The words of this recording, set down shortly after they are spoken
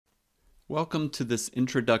Welcome to this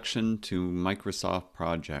introduction to Microsoft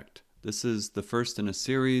project. This is the first in a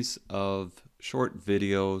series of short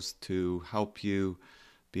videos to help you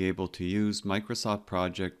be able to use Microsoft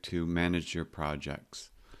project to manage your projects.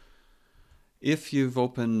 If you've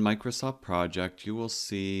opened Microsoft project, you will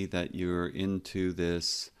see that you're into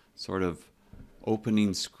this sort of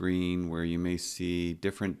opening screen where you may see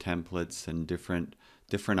different templates and different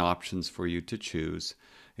options for you to choose.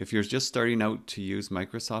 If you're just starting out to use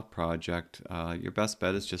Microsoft Project, your best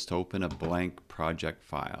bet is just to open a blank project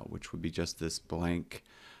file, which would be just this blank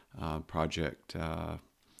project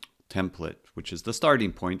template, which is the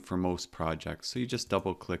starting point for most projects. So you just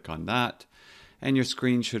double click on that and your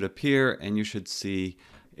screen should appear and you should see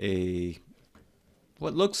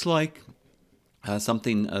what looks like a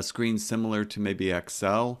screen similar to maybe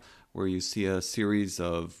Excel, where you see a series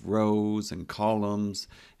of rows and columns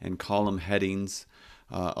and column headings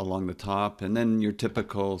along the top, and then your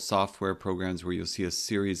typical software programs where you'll see a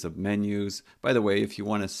series of menus. By the way, if you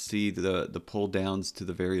want to see the pull downs to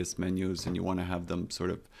the various menus and you want to have them sort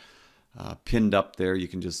of pinned up there, you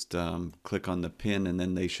can just click on the pin and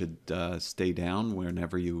then they should stay down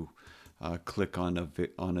whenever you click on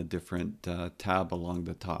a different tab along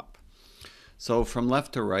the top. So from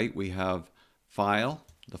left to right, we have File,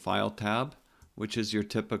 the File tab, which is your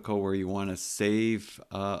typical where you want to save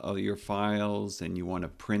your files and you want to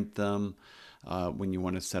print them when you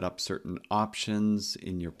want to set up certain options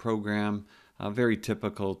in your program. Very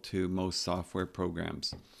typical to most software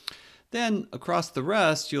programs. Then across the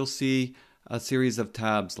rest, you'll see a series of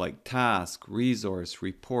tabs like Task, Resource,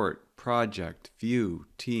 Report, Project, View,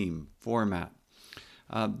 Team, Format.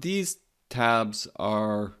 These tabs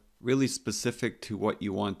are really specific to what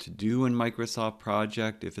you want to do in Microsoft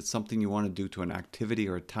Project. If it's something you want to do to an activity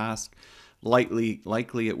or a task, likely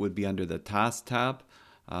it would be under the Task tab.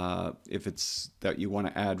 If it's that you want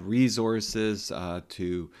to add resources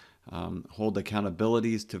to hold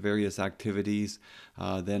accountabilities to various activities,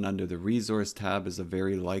 then under the Resource tab is a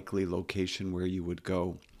very likely location where you would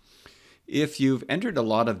go. If you've entered a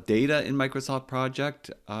lot of data in Microsoft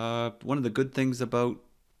Project, one of the good things about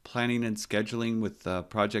planning and scheduling with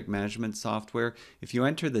project management software, if you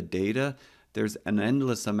enter the data, there's an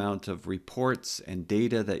endless amount of reports and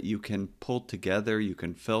data that you can pull together, you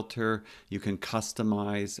can filter, you can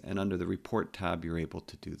customize, and under the Report tab, you're able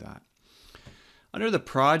to do that. Under the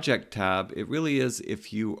Project tab, it really is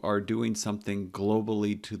if you are doing something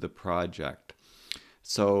globally to the project.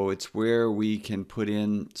 So it's where we can put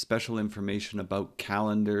in special information about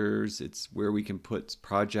calendars. It's where we can put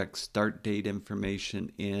project start date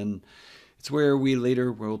information in. It's where we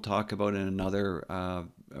later will talk about in another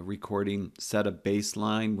recording, set a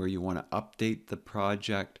baseline where you want to update the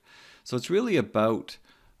project. So it's really about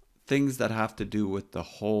things that have to do with the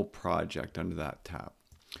whole project under that tab.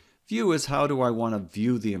 View is how do I want to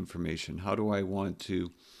view the information? How do I want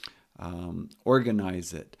to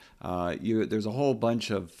organize it? There's a whole bunch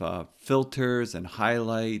of filters and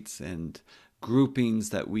highlights and groupings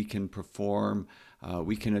that we can perform.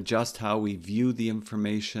 We can adjust how we view the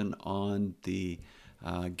information on the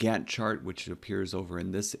Gantt chart, which appears over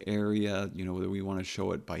in this area. You know, whether we want to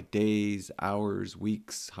show it by days, hours,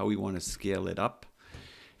 weeks, how we want to scale it up.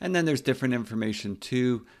 And then there's different information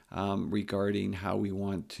too regarding how we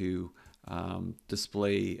want to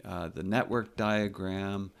display the network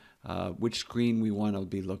diagram, which screen we want to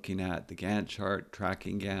be looking at, the Gantt chart,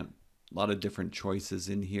 tracking Gantt, a lot of different choices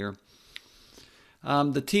in here.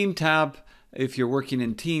 The Team tab, if you're working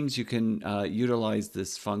in teams, you can utilize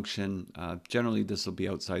this function. Generally, this will be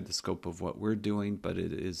outside the scope of what we're doing, but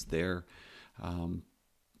it is there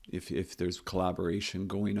if there's collaboration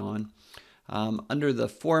going on. Under the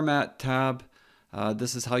Format tab,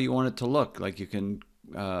 this is how you want it to look. Like you can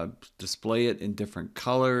display it in different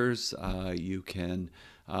colors. You can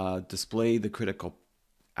display the critical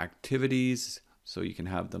activities, so you can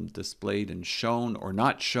have them displayed and shown or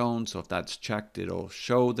not shown. So if that's checked, it'll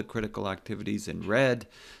show the critical activities in red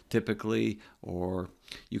typically, or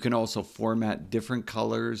you can also format different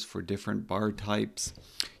colors for different bar types.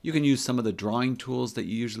 You can use some of the drawing tools that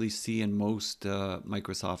you usually see in most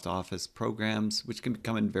Microsoft Office programs, which can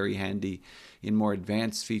come in very handy in more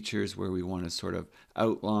advanced features where we want to sort of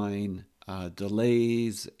outline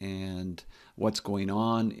delays and what's going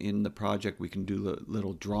on in the project. We can do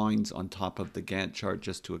little drawings on top of the Gantt chart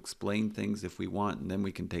just to explain things if we want, and then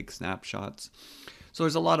we can take snapshots. So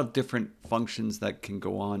there's a lot of different functions that can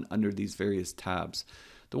go on under these various tabs.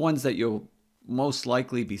 The ones that you'll most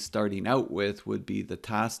likely be starting out with would be the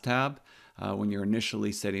Task tab when you're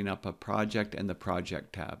initially setting up a project, and the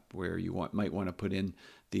Project tab where you might want to put in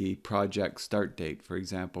the project start date, for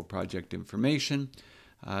example, project information.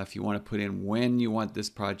 If you want to put in when you want this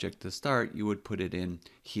project to start, you would put it in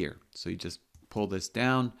here. So you just pull this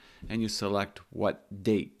down and you select what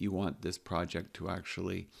date you want this project to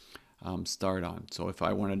actually start on. So if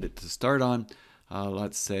I wanted it to start on,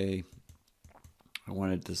 let's say I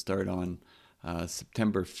wanted to start on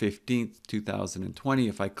September 15th, 2020.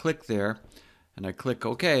 If I click there and I click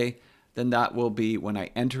OK, then that will be, when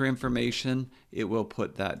I enter information, it will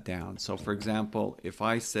put that down. So for example, if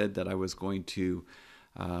I said that I was going to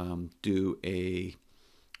do a,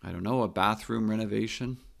 I don't know, a bathroom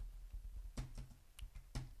renovation.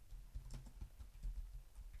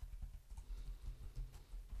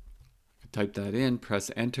 Type that in,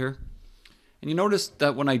 press enter. And you notice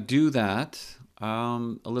that when I do that,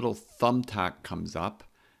 a little thumbtack comes up.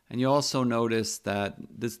 And you also notice that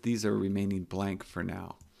these are remaining blank for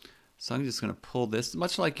now. So I'm just going to pull this,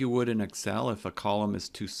 much like you would in Excel. If a column is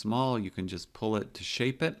too small, you can just pull it to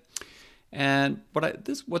shape it. And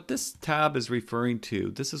what this tab is referring to,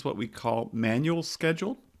 this is what we call manual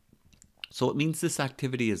scheduled. So it means this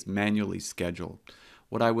activity is manually scheduled.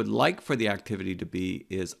 What I would like for the activity to be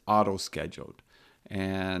is auto scheduled.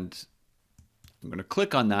 And I'm going to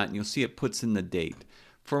click on that and you'll see it puts in the date.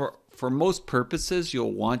 For most purposes,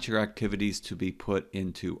 you'll want your activities to be put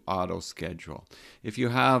into auto schedule. If you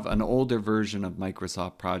have an older version of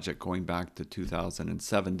Microsoft Project going back to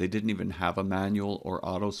 2007, they didn't even have a manual or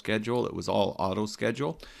auto schedule. It was all auto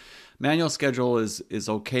schedule. Manual schedule is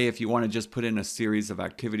okay if you want to just put in a series of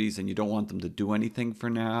activities and you don't want them to do anything for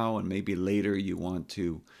now, and maybe later you want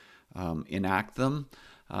to enact them.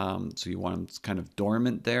 So you want them kind of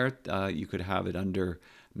dormant there. You could have it under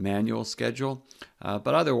manual schedule.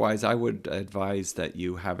 But otherwise, I would advise that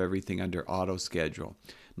you have everything under auto schedule.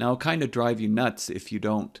 Now, it'll kind of drive you nuts if you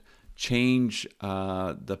don't change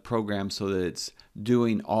the program so that it's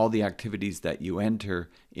doing all the activities that you enter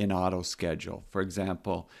in auto schedule. For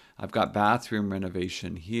example, I've got bathroom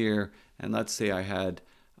renovation here, and let's say I had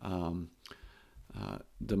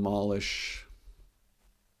demolish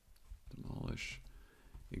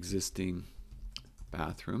existing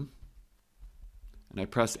bathroom, and I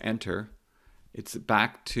press enter, it's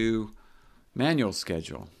back to manual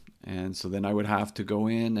schedule. And so then I would have to go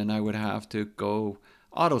in and I would have to go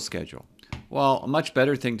auto schedule. Well, a much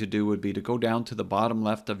better thing to do would be to go down to the bottom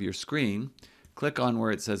left of your screen, click on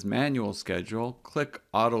where it says manual schedule, click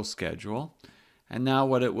auto schedule, and now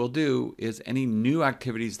what it will do is any new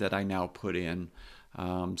activities that I now put in,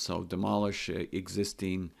 so demolish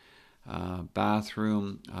existing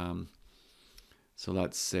bathroom, so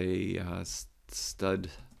let's say stud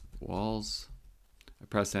walls. I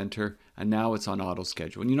press enter and now it's on auto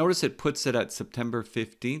schedule. And you notice it puts it at September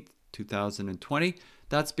 15th, 2020.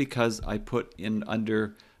 That's because I put in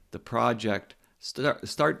under the project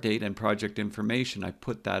start date and project information, I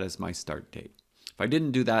put that as my start date. If I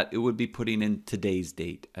didn't do that, it would be putting in today's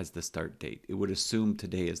date as the start date. It would assume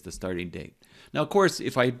today as the starting date. Now, of course,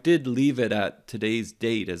 if I did leave it at today's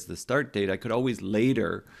date as the start date, I could always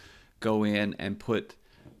later go in and put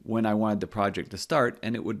when I wanted the project to start,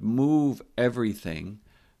 and it would move everything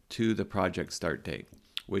to the project start date,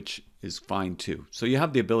 which is fine too. So you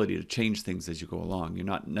have the ability to change things as you go along. You're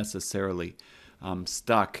not necessarily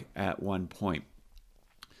stuck at one point.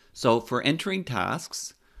 So for entering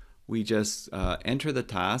tasks, we just enter the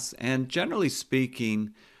tasks, and generally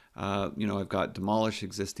speaking, I've got demolish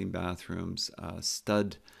existing bathrooms,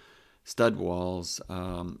 stud walls.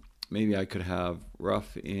 Maybe I could have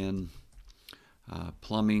rough in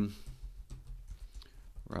plumbing,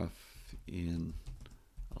 rough in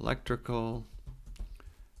electrical,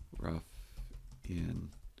 rough in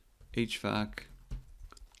HVAC.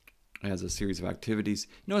 It has a series of activities.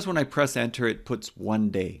 Notice when I press enter, it puts 1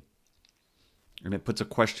 day. And it puts a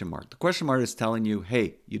question mark. The question mark is telling you,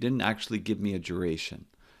 hey, you didn't actually give me a duration.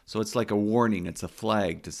 So it's like a warning. It's a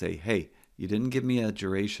flag to say, hey, you didn't give me a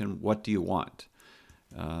duration. What do you want?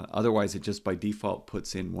 Otherwise, it just by default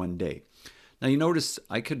puts in 1 day. Now you notice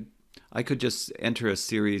I could just enter a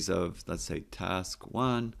series of, let's say, task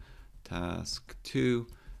 1, task 2,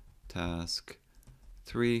 task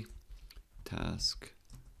 3, task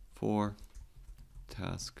 4,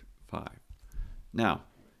 task 5. Now,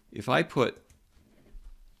 if I put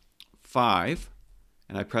 5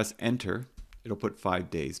 and I press enter, it'll put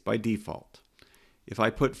 5 days by default. If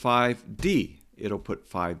I put 5D, it'll put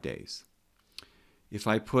 5 days. If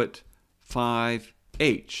I put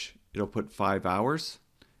 5H, it'll put 5 hours.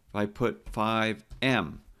 If I put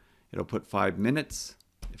 5M, it'll put 5 minutes.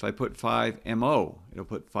 If I put 5MO, it'll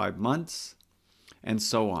put 5 months, and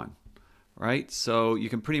so on. Right? So you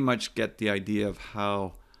can pretty much get the idea of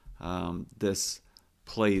how this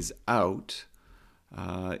plays out.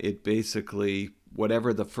 It basically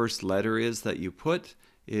whatever the first letter is that you put,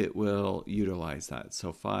 it will utilize that.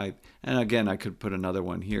 So 5, and again, I could put another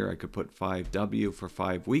one here. I could put 5W for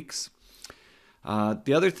 5 weeks.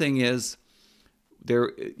 The other thing is,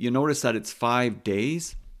 you notice that it's 5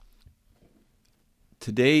 days.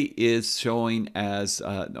 Today is showing as,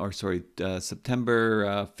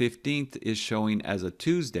 September 15th is showing as a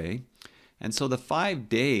Tuesday. And so the 5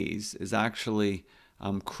 days is actually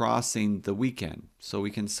crossing the weekend. So we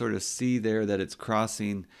can sort of see there that it's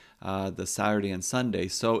crossing the Saturday and Sunday.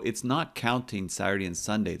 So it's not counting Saturday and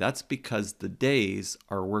Sunday. That's because the days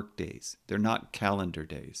are work days. They're not calendar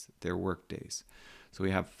days. They're work days. So we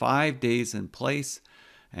have 5 days in place,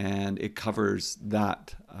 and it covers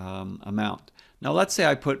that amount. Now let's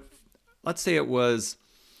say it was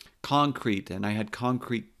concrete and I had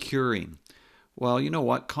concrete curing. Well, you know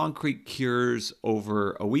what? Concrete cures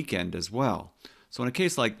over a weekend as well. So in a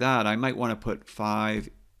case like that, I might want to put 5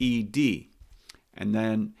 ED. And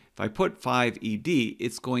then if I put 5 ED,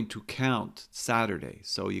 it's going to count Saturday.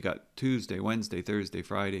 So you got Tuesday, Wednesday, Thursday,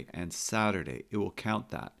 Friday, and Saturday. It will count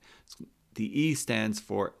that. The E stands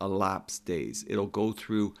for elapsed days. It'll go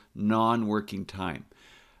through non-working time.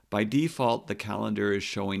 By default, the calendar is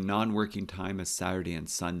showing non-working time as Saturday and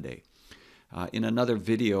Sunday. In another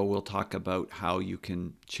video, we'll talk about how you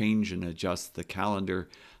can change and adjust the calendar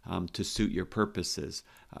to suit your purposes.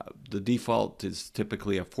 The default is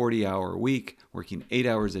typically a 40-hour week, working 8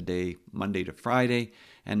 hours a day, Monday to Friday,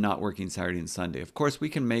 and not working Saturday and Sunday. Of course, we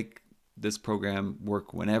can make this program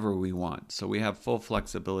work whenever we want. So we have full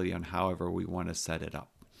flexibility on however we want to set it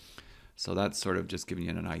up. So that's sort of just giving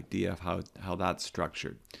you an idea of how that's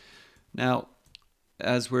structured. Now,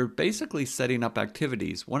 as we're basically setting up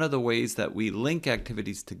activities, one of the ways that we link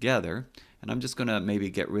activities together, and I'm just going to maybe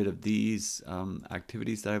get rid of these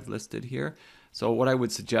activities that I've listed here. So what I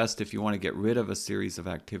would suggest, if you want to get rid of a series of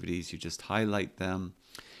activities, you just highlight them,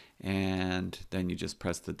 and then you just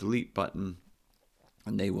press the delete button,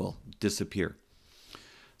 and they will disappear.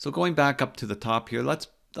 So going back up to the top here,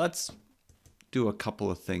 let's do a couple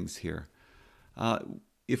of things here.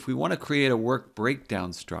 If we want to create a work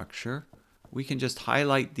breakdown structure, we can just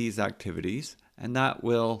highlight these activities, and that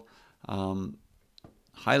will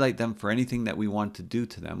highlight them for anything that we want to do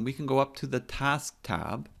to them. We can go up to the Task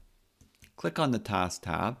tab, click on the Task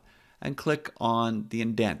tab, and click on the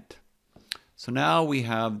Indent. So now we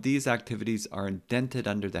have these activities are indented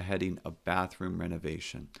under the heading of bathroom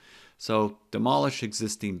renovation. So demolish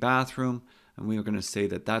existing bathroom, and we are going to say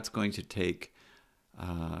that that's going to take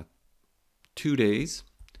 2 days.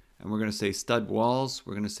 And we're going to say stud walls,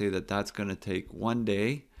 we're going to say that that's going to take 1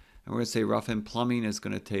 day. And we're going to say rough in plumbing is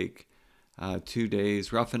going to take 2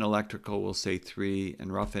 days. Rough in electrical will say 3,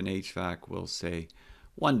 and rough in HVAC will say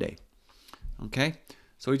 1 day. Okay,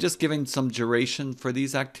 so we're just giving some duration for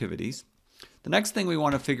these activities. The next thing we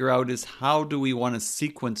want to figure out is how do we want to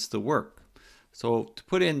sequence the work. So to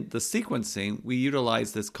put in the sequencing, we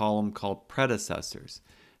utilize this column called predecessors.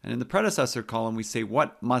 And in the predecessor column, we say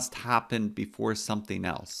what must happen before something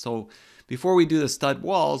else. So before we do the stud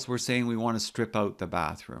walls, we're saying we want to strip out the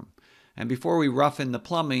bathroom. And before we rough in the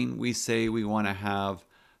plumbing, we say we want to have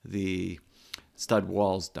the stud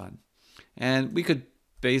walls done. And we could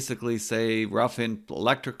basically say rough in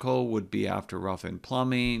electrical would be after rough in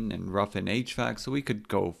plumbing, and rough in HVAC. So we could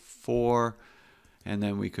go 4, and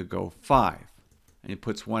then we could go 5. And it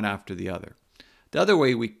puts one after the other. The other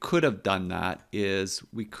way we could have done that is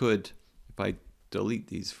we could, if I delete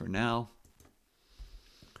these for now,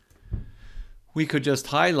 we could just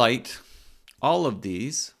highlight all of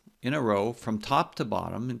these in a row from top to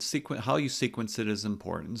bottom, and how you sequence it is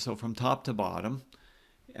important. So from top to bottom,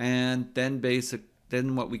 and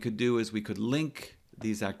then what we could do is we could link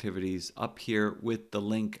these activities up here with the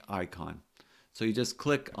link icon. So you just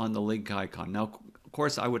click on the link icon. Now, of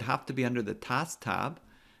course, I would have to be under the Task tab,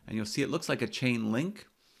 and you'll see it looks like a chain link,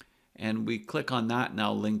 and we click on that, and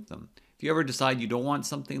I'll link them. If you ever decide you don't want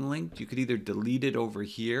something linked, you could either delete it over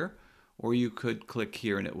here, or you could click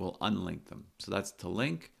here and it will unlink them. So that's to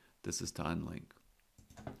link, this is to unlink.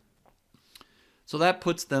 So that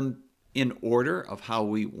puts them in order of how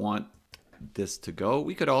we want this to go.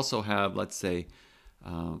 We could also have, let's say,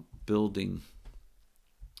 building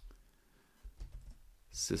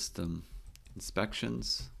system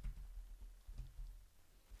inspections.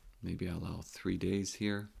 Maybe I'll allow 3 days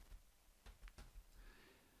here.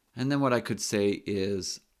 And then what I could say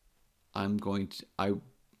is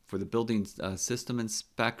for the building system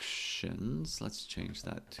inspections, let's change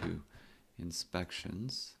that to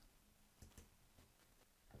inspections.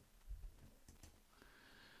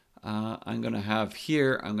 I'm going to have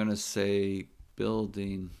here, I'm going to say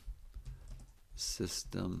building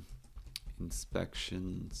system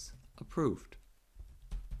inspections approved.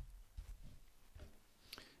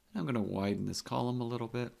 I'm going to widen this column a little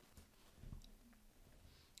bit.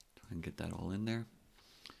 Try and get that all in there.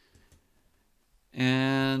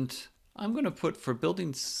 And I'm going to put for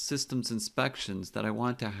building systems inspections that I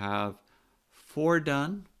want to have 4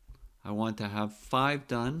 done, I want to have 5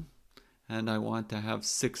 done, and I want to have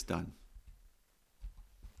 6 done.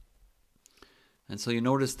 And so you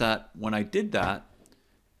notice that when I did that,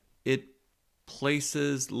 it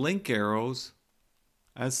places link arrows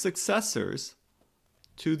as successors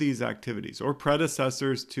to these activities or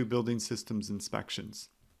predecessors to building systems inspections.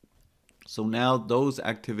 So now those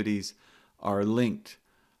activities are linked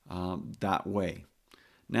that way.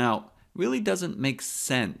 Now, it really doesn't make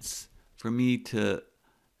sense for me to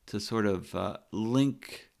sort of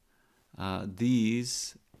link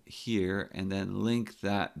these here and then link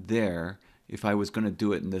that there if I was going to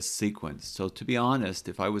do it in this sequence. So to be honest,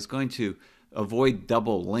 if I was going to avoid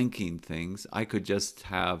double linking things, I could just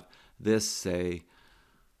have this say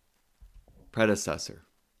predecessor,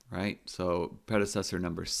 right? So predecessor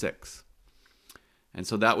number 6. And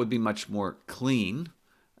so that would be much more clean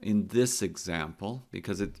in this example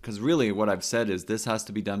because really what I've said is this has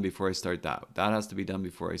to be done before I start that. That has to be done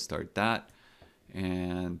before I start that.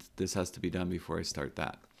 And this has to be done before I start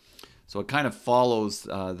that. So it kind of follows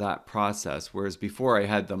that process, whereas before I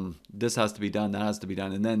had them, this has to be done, that has to be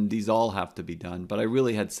done, and then these all have to be done. But I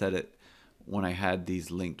really had said it when I had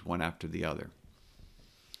these linked one after the other.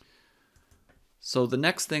 So the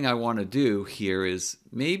next thing I want to do here is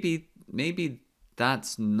maybe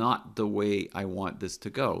that's not the way I want this to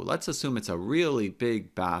go. Let's assume it's a really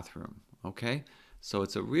big bathroom, okay? So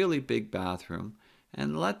it's a really big bathroom,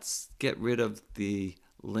 and let's get rid of the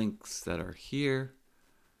links that are here,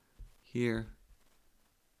 here,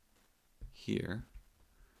 here,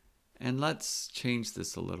 and let's change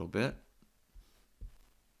this a little bit.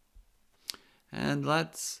 And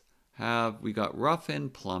let's have, we got rough-in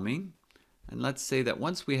plumbing, and let's say that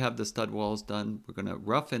once we have the stud walls done, we're going to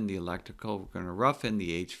rough-in the electrical, we're going to rough-in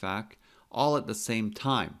the HVAC, all at the same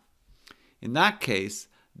time. In that case,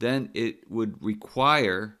 then it would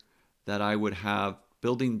require that I would have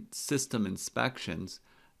building system inspections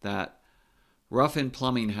that rough-in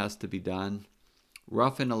plumbing has to be done,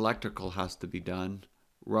 rough-in electrical has to be done,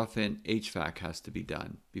 rough-in HVAC has to be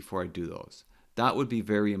done before I do those. That would be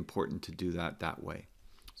very important to do that way.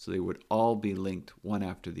 So they would all be linked one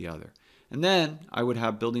after the other. And then I would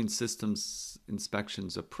have building systems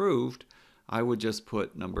inspections approved. I would just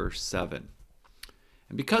put number 7.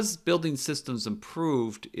 And because building systems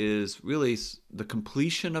approved is really the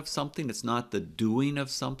completion of something, it's not the doing of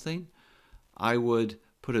something, I would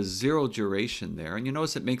put a 0 duration there. And you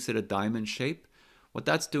notice it makes it a diamond shape. What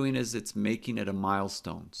that's doing is it's making it a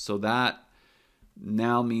milestone. So that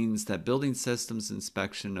now means that building systems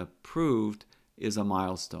inspection approved is a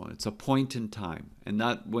milestone. It's a point in time. And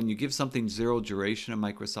that when you give something 0 duration, a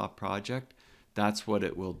Microsoft project, that's what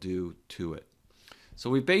it will do to it. So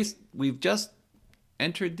we've just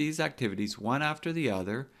entered these activities one after the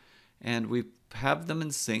other, and we have them in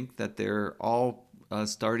sync that they're all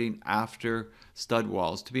starting after stud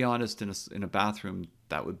walls. To be honest, in a bathroom,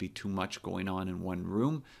 that would be too much going on in one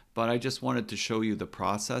room, but I just wanted to show you the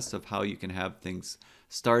process of how you can have things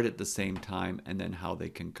start at the same time and then how they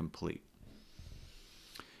can complete.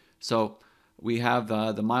 So we have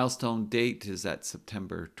the milestone date is at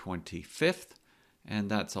September 25th,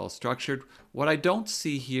 and that's all structured. What I don't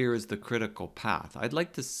see here is the critical path. I'd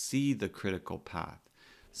like to see the critical path.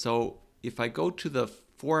 So if I go to the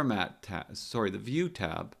Format tab, the View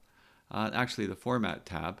tab, actually the Format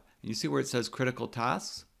tab, and you see where it says Critical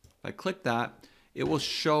Tasks? If I click that, it will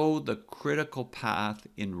show the critical path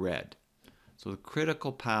in red. So the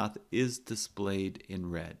critical path is displayed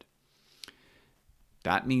in red.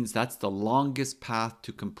 That means that's the longest path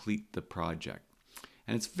to complete the project.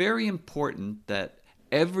 And it's very important that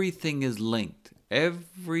everything is linked.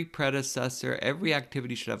 Every predecessor, every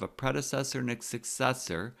activity should have a predecessor and a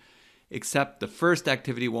successor, except the first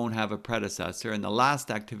activity won't have a predecessor and the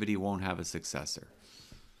last activity won't have a successor.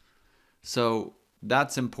 So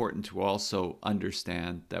that's important to also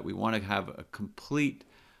understand that we want to have a complete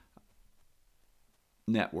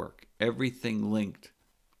network, everything linked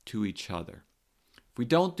to each other. If we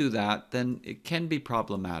don't do that, then it can be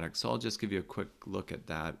problematic. So I'll just give you a quick look at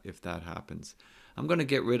that if that happens. I'm going to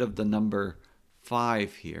get rid of the number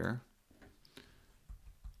 5 here.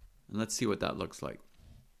 And let's see what that looks like.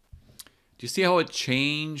 Do you see how it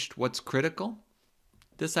changed what's critical?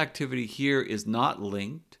 This activity here is not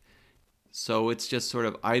linked, so it's just sort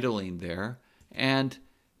of idling there. And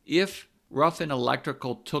if rough-in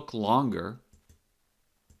electrical took longer,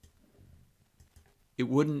 it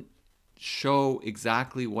wouldn't show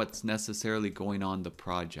exactly what's necessarily going on the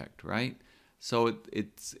project, right? So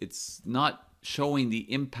it's not showing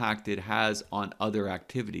the impact it has on other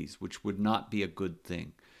activities, which would not be a good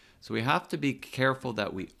thing. So we have to be careful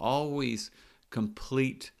that we always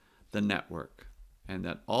complete the network and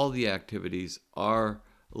that all the activities are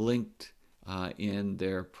linked in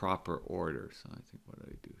their proper order. So I think, what do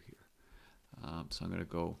I do here? So I'm going to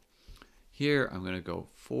go here. I'm going to go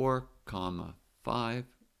 4, 5,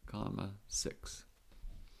 6.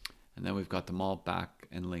 And then we've got them all back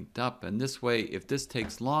and linked up. And this way, if this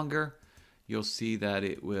takes longer, you'll see that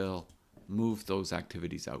it will move those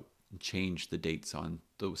activities out and change the dates on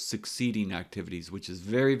those succeeding activities, which is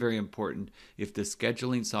very, very important if the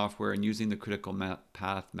scheduling software and using the critical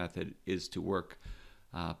path method is to work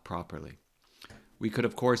properly. We could,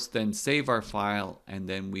 of course, then save our file, and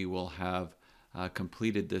then we will have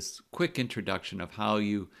completed this quick introduction of how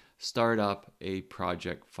you start up a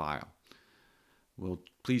project file.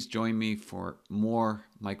 Please join me for more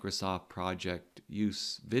Microsoft project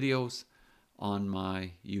use videos on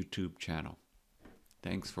my YouTube channel.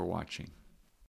 Thanks for watching.